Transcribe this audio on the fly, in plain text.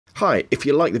Hi, if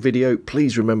you like the video,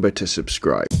 please remember to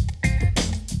subscribe.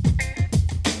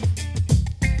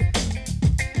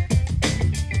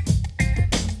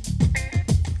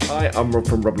 Hi, I'm Rob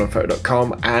from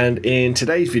roblandphoto.com, and in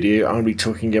today's video I'm going to be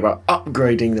talking about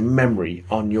upgrading the memory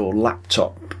on your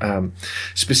laptop.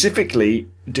 Specifically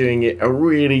doing it a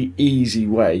really easy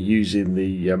way using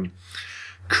the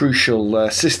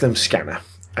Crucial system scanner.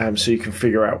 So you can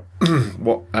figure out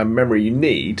what memory you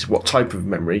need, what type of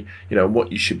memory, and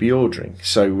what you should be ordering.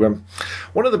 So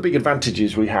one of the big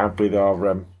advantages we have with our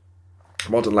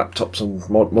modern laptops and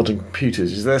modern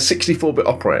computers is they're 64-bit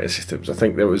operating systems. I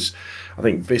think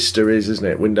Vista is, isn't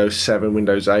it? Windows 7,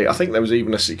 Windows 8. I think there was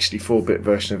even a 64-bit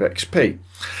version of XP.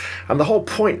 And the whole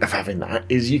point of having that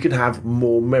is you can have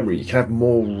more memory, you can have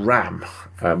more RAM,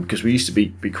 because we used to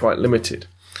be quite limited.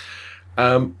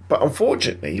 But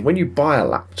unfortunately, when you buy a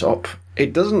laptop,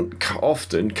 it doesn't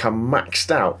often come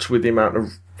maxed out with the amount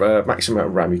of maximum amount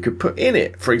of RAM you could put in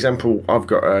it. For example, I've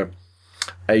got a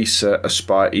Acer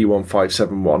Aspire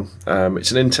E1-571.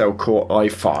 It's an Intel Core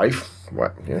i5.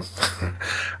 Well, yeah.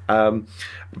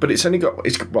 But it's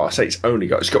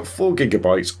got 4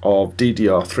 GB of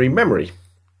DDR3 memory.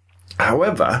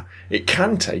 However, it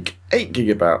can take 8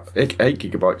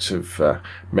 gigabytes of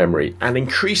memory, and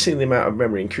increasing the amount of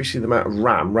memory, increasing the amount of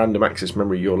RAM, random access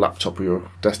memory, your laptop or your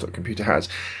desktop computer has,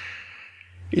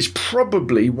 is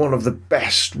probably one of the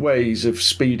best ways of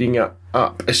speeding up,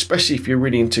 especially if you're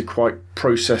really into quite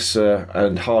processor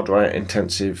and hardware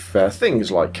intensive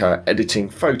things like editing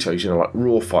photos, like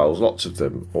raw files, lots of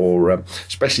them, or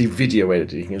especially video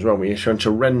editing as well, when you're trying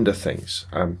to render things.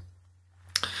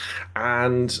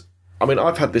 And I mean,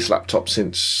 I've had this laptop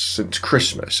since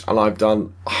Christmas, and I've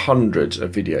done hundreds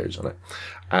of videos on it,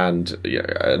 and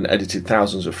and edited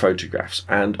thousands of photographs.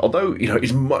 And although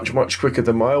it's much quicker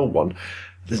than my old one,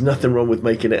 there's nothing wrong with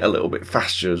making it a little bit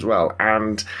faster as well.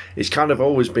 And it's kind of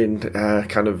always been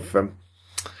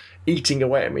eating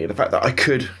away at me, the fact that I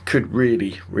could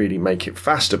really make it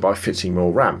faster by fitting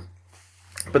more RAM.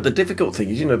 But the difficult thing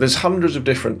is, there's thousands of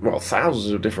different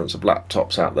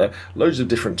laptops out there, loads of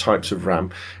different types of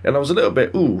RAM, and I was a little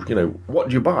bit, what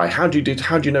do you buy? How do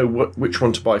you know which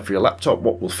one to buy for your laptop?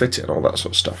 What will fit it, and all that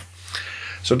sort of stuff.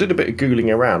 So I did a bit of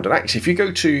Googling around, and actually, if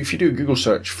you do a Google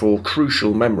search for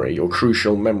Crucial Memory or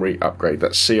Crucial Memory Upgrade,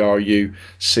 that's CRUCIAL,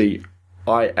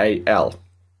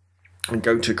 and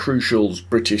go to Crucial's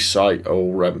British site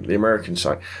or the American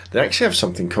site, they actually have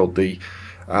something called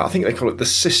I think they call it the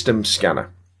System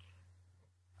Scanner.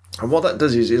 And what that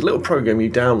does is a little program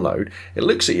you download. It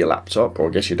looks at your laptop, or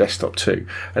I guess your desktop too,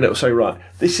 and it'll say, right,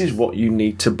 this is what you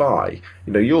need to buy.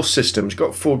 Your system's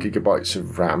got 4 GB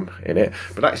of RAM in it,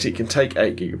 but actually it can take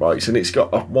 8 GB, and it's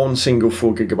got one single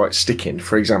 4 GB stick in,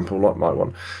 for example, like my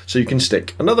one. So you can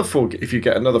stick another if you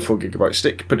get another 4 GB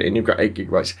stick, put it in, you've got 8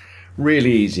 GB.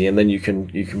 Really easy, and then you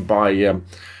can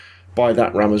buy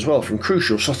that RAM as well from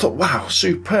Crucial. So I thought, wow,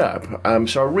 superb.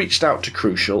 So I reached out to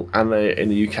Crucial, and they're in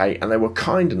the UK, and they were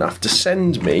kind enough to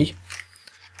send me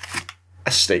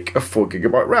a stick of 4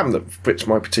 GB RAM that fits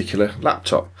my particular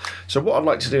laptop. So what I'd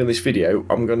like to do in this video,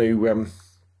 I'm going to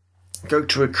go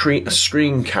to a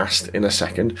screencast in a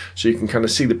second, so you can kind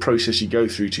of see the process you go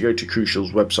through to go to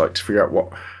Crucial's website to figure out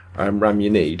what RAM you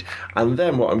need. And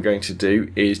then what I'm going to do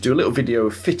is do a little video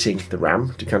of fitting the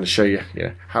RAM to kind of show you,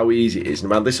 how easy it is.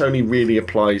 Now, this only really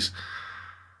applies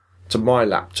to my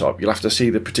laptop. You'll have to see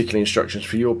the particular instructions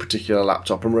for your particular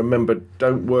laptop, and remember,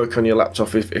 don't work on your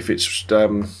laptop if it's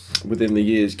within the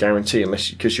year's guarantee,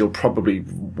 because you'll probably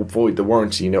void the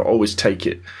warranty. Always take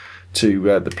it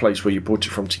to the place where you bought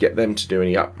it from to get them to do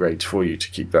any upgrades for you to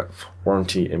keep that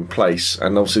warranty in place.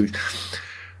 And also,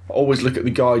 always look at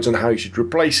the guides on how you should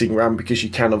replacing RAM, because you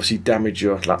can obviously damage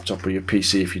your laptop or your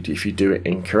PC if you do it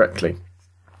incorrectly.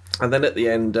 And then at the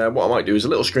end, what I might do is a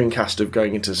little screencast of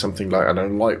going into something like,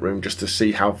 Lightroom, just to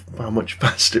see how much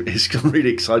faster it is, because I'm really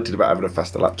excited about having a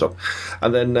faster laptop.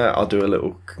 And then I'll do a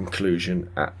little conclusion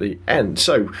at the end.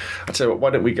 So I'll tell you what, why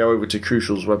don't we go over to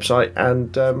Crucial's website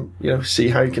and see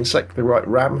how you can select the right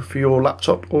RAM for your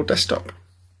laptop or desktop.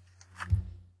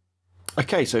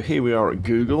 Okay, so here we are at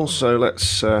Google, so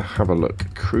let's have a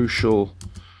look. Crucial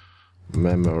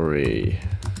Memory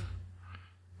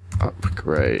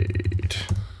Upgrade.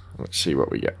 Let's see what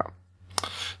we get.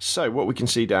 So what we can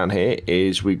see down here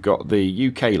is we've got the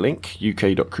UK link,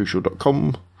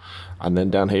 uk.crucial.com, and then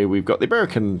down here we've got the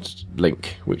American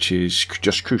link, which is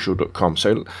just crucial.com.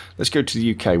 So let's go to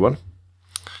the UK one,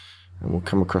 and we'll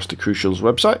come across to Crucial's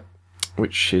website,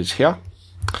 which is here.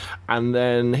 And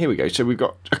then here we go. So we've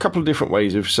got a couple of different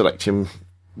ways of selecting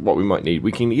what we might need.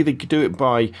 We can either do it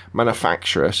by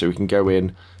manufacturer, so we can go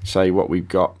in, say what we've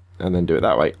got and then do it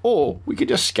that way. Or we could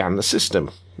just scan the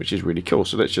system, which is really cool.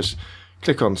 So let's just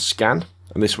click on scan,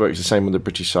 and this works the same on the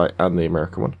British site and the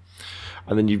American one.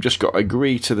 And then you've just got to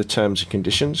agree to the terms and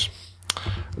conditions,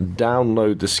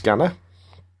 download the scanner.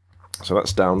 So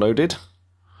that's downloaded.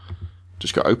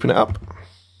 Just got to open it up.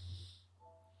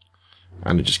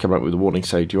 And it just come up with a warning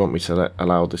saying, do you want me to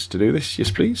allow this to do this?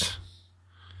 Yes, please.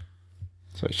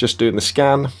 So it's just doing the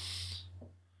scan.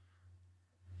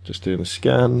 Just doing the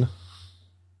scan.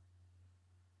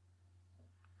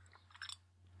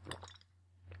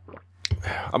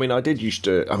 I mean, I did used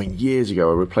to, years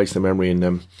ago, I replaced the memory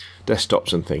in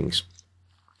desktops and things.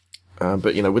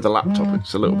 But, you know, with a laptop,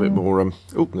 it's a little bit more...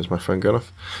 oh, there's my phone going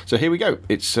off. So here we go.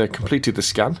 It's completed the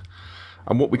scan.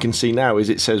 And what we can see now is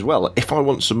it says, well, if I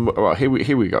want some... Well, here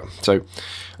we go. So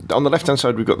on the left-hand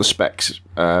side, we've got the specs.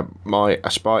 My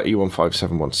Aspire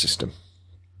E1-571 system.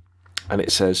 And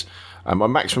it says my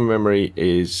maximum memory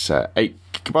is 8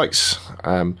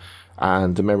 gigabytes.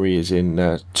 And the memory is in...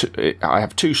 I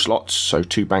have 2 slots, so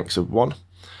 2 banks of 1.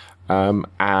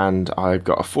 And I've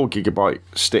got a 4 gigabyte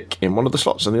stick in one of the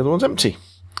slots and the other one's empty.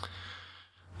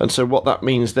 And so what that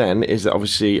means then is that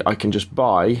obviously I can just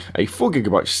buy a 4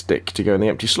 gigabyte stick to go in the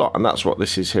empty slot, and that's what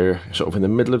this is here, sort of in the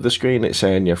middle of the screen. It's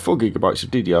saying, yeah, 4 gigabytes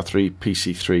of DDR3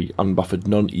 PC3 unbuffered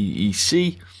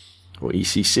non-EEC, or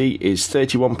ECC, is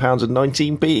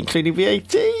 £31.19p, including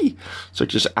VAT. So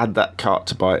just add that cart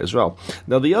to buy it as well.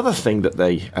 Now the other thing that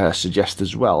they suggest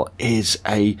as well is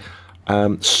a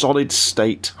solid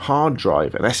state hard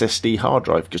drive, an SSD hard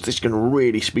drive, because this can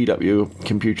really speed up your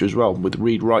computer as well with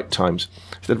read-write times.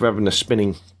 Instead of having a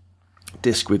spinning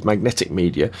disk with magnetic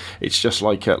media, it's just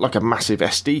like a massive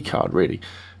SD card, really,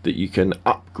 that you can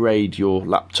upgrade your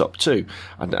laptop to.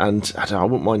 And I don't know, I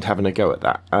wouldn't mind having a go at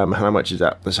that. How much is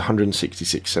that? There's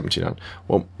 166.79.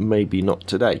 Well, maybe not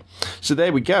today. So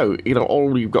there we go. You know,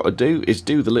 all you've got to do is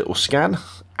do the little scan,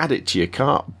 add it to your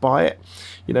cart, buy it.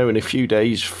 You know, in a few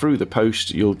days through the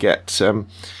post, you'll get some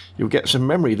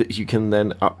memory that you can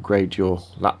then upgrade your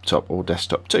laptop or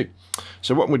desktop to.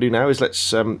 So what we'll do now is let's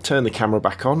turn the camera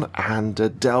back on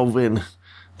and delve in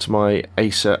to my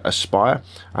Acer Aspire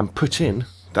and put in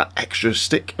that extra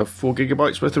stick of 4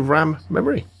 gigabytes worth of RAM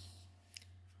memory.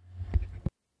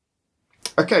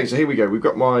 Okay, so here we go. We've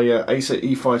got my Acer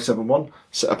E571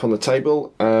 set up on the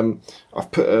table.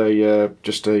 I've put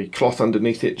just a cloth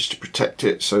underneath it just to protect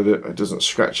it so that it doesn't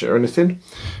scratch it or anything.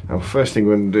 Now, first thing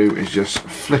we're going to do is just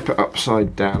flip it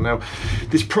upside down. Now,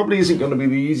 this probably isn't going to be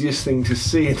the easiest thing to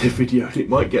see in the video, and it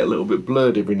might get a little bit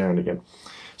blurred every now and again.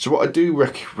 So what I do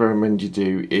recommend you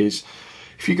do is,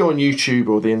 if you go on YouTube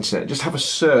or the internet, just have a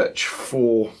search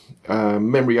for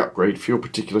memory upgrade for your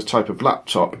particular type of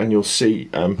laptop, and you'll see...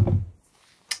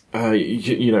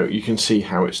 you know, you can see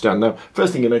how it's done. Now,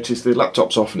 first thing you notice, the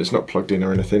laptop's off and it's not plugged in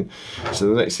or anything.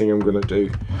 So the next thing I'm going to do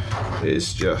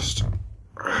is just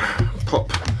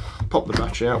pop the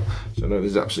battery out. So no,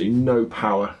 there's absolutely no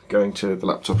power going to the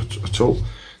laptop at all.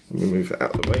 Let me move it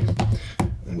out of the way.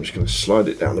 I'm just going to slide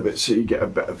it down a bit so you get a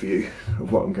better view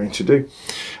of what I'm going to do.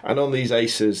 And on these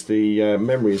Acers, the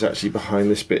memory is actually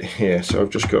behind this bit here. So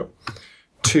I've just got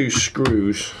 2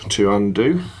 screws to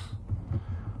undo.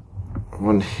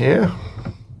 One here,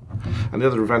 and the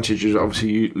other advantage is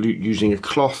obviously using a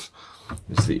cloth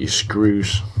is that your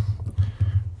screws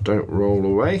don't roll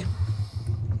away.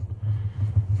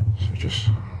 So just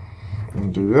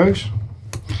undo those.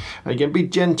 And again, be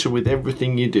gentle with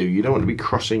everything you do. You don't want to be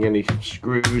crossing any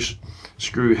screws,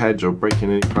 screw heads, or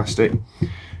breaking any plastic.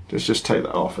 Just take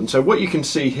that off. And so what you can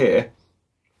see here,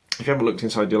 if you haven't looked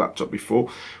inside your laptop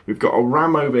before, we've got a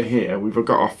RAM over here. We've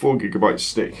got our 4 gigabyte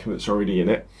stick that's already in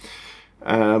it.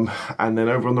 And then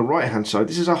over on the right hand side,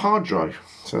 this is a hard drive,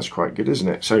 so that's quite good, isn't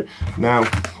it? So now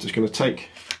I'm just going to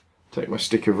take my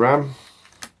stick of RAM,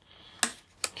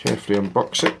 carefully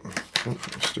unbox it. Oh,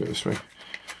 let's do it this way,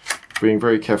 being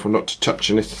very careful not to touch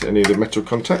any of the metal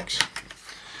contacts.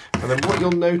 And then what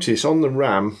you'll notice on the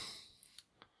RAM,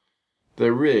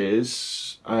 there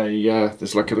is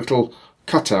there's like a little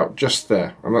cutout just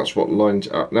there, and that's what lines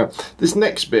it up. Now this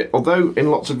next bit, although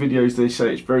in lots of videos they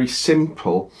say it's very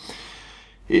simple,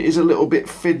 it is a little bit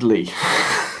fiddly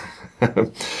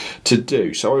to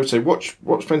do. So I would say watch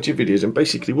plenty of videos, and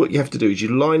basically what you have to do is you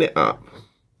line it up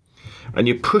and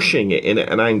you're pushing it in at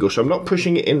an angle. So I'm not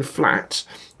pushing it in flat,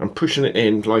 I'm pushing it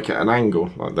in like at an angle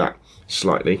like that,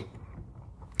 slightly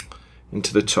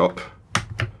into the top.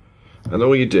 And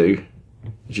all you do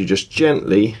is you just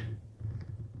gently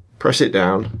press it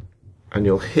down, and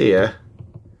you'll hear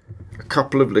a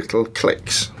couple of little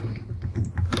clicks.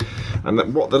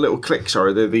 And what the little clicks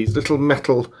are, they're these little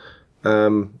metal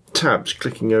tabs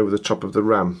clicking over the top of the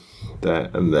RAM,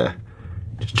 there and there.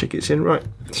 just check it's in right.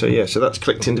 So yeah, so that's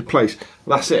clicked into place.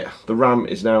 That's it. The RAM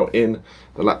is now in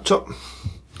the laptop.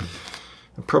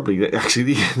 And probably actually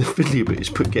the fiddly bit is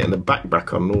getting the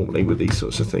back on normally with these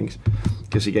sorts of things,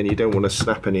 because again you don't want to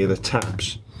snap any of the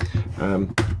tabs.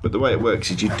 But the way it works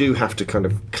is you do have to kind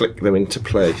of click them into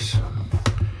place.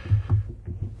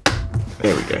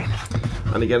 There we go.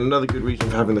 And again, another good reason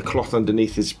for having the cloth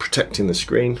underneath is protecting the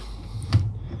screen.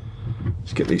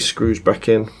 Let's get these screws back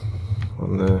in.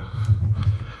 One there.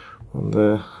 One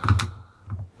there.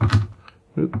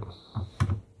 Oop.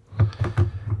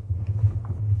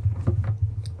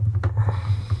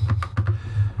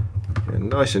 Yeah,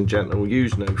 nice and gentle.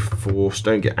 Use no force.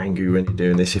 Don't get angry when you're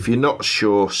doing this. If you're not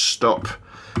sure, stop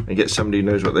and get somebody who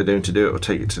knows what they're doing to do it, or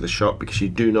take it to the shop, because you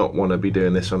do not want to be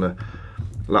doing this on a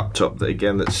laptop that,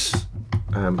 again, that's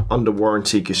under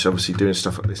warranty, because obviously doing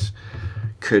stuff like this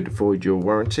could void your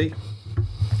warranty.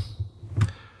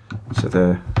 So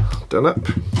they're done up.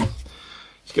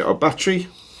 Let's get our battery,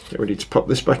 get ready to pop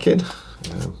this back in. I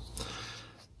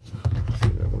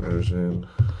think that one goes in.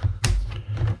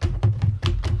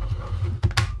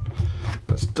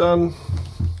 That's done.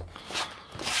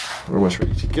 We're almost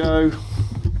ready to go.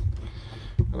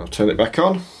 And I'll turn it back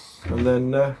on, and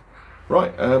then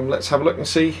right, let's have a look and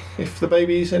see if the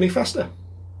baby's any faster.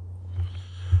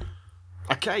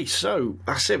 Okay, so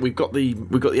that's it. We've got the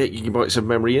 8 GB of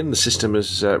memory in. The system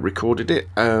has recorded it.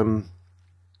 I've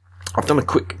done a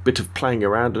quick bit of playing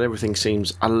around, and everything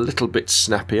seems a little bit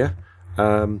snappier.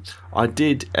 I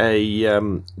did a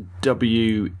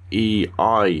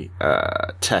WEI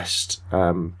test,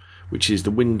 which is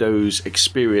the Windows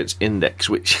Experience Index,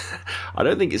 which I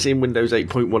don't think it's in Windows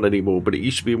 8.1 anymore, but it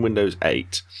used to be in Windows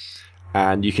 8.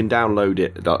 And you can download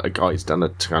it. A guy's done a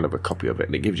kind of a copy of it,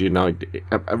 and it gives you an idea,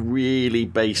 a really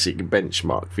basic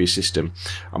benchmark for your system.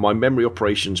 And my memory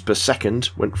operations per second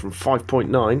went from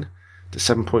 5.9 to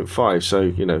 7.5. So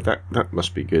you know that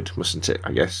must be good, mustn't it?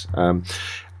 I guess.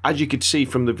 As you could see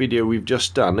from the video we've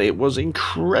just done, it was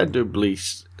incredibly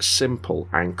simple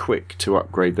and quick to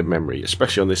upgrade the memory,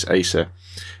 especially on this Acer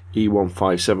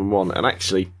E1-571. And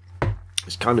actually,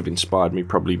 it's kind of inspired me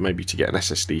probably maybe to get an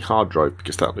SSD hard drive,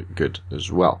 because that looked good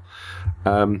as well.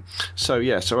 So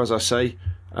yeah, so as I say,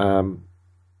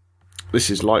 this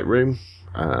is Lightroom.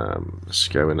 Let's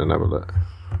go in and have a look.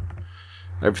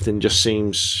 Everything just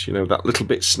seems, you know, that little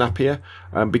bit snappier,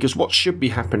 because what should be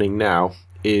happening now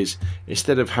is,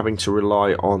 instead of having to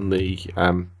rely on the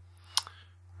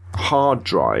hard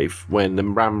drive when the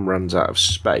RAM runs out of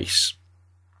space,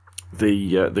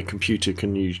 the computer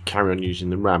can carry on using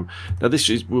the RAM. Now this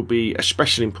will be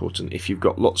especially important if you've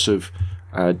got lots of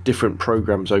different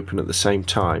programs open at the same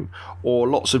time, or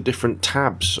lots of different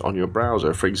tabs on your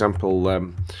browser. For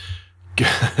example,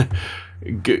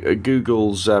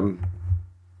 Google's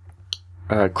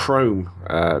Chrome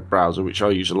browser, which I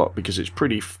use a lot because it's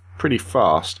pretty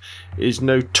fast, is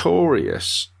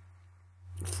notorious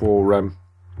for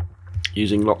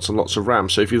using lots and lots of RAM.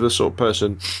 So if you're the sort of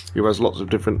person who has lots of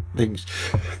different things,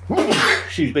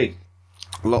 excuse me,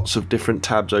 lots of different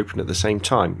tabs open at the same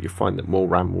time, you find that more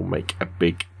RAM will make a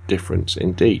big difference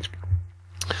indeed.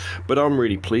 But I'm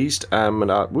really pleased, and we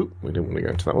didn't want to go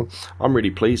into that one. I'm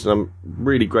really pleased, and I'm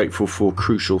really grateful for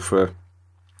Crucial for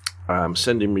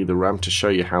sending me the RAM to show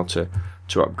you how to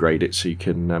upgrade it, so you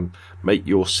can make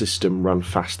your system run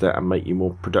faster and make you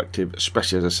more productive,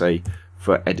 especially, as I say,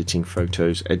 for editing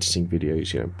photos, editing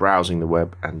videos, you know, browsing the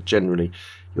web, and generally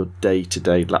your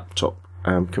day-to-day laptop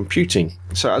computing.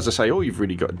 So as I say, all you've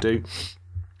really got to do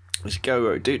is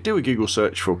go do a Google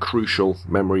search for Crucial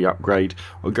memory upgrade,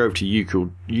 or go to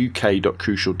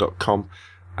uk.crucial.com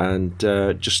and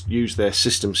just use their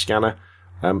system scanner,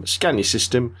 scan your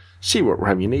system, see what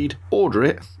RAM you need, order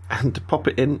it, and pop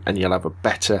it in, and you'll have a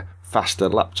better, faster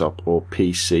laptop or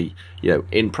PC, you know,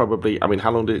 in probably, I mean,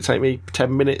 how long did it take me?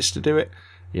 10 minutes to do it?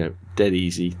 You know, dead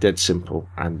easy, dead simple,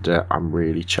 and I'm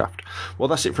really chuffed. Well,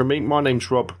 that's it from me. My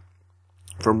name's Rob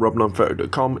from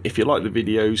rob9photo.com. If you like the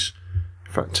videos,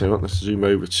 in fact, let's zoom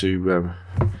over to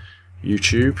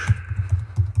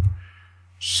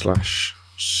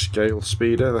YouTube/scale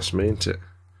speeder. That's me, isn't it?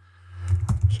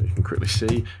 So you can quickly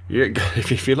see.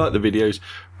 If you like the videos,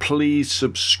 please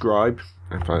subscribe.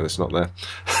 In fact, it's not there.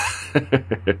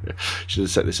 Should have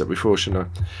set this up before, shouldn't I?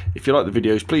 If you like the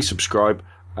videos, please subscribe,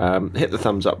 hit the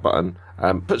thumbs up button,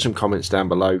 put some comments down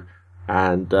below,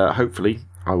 and hopefully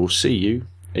I will see you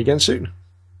again soon.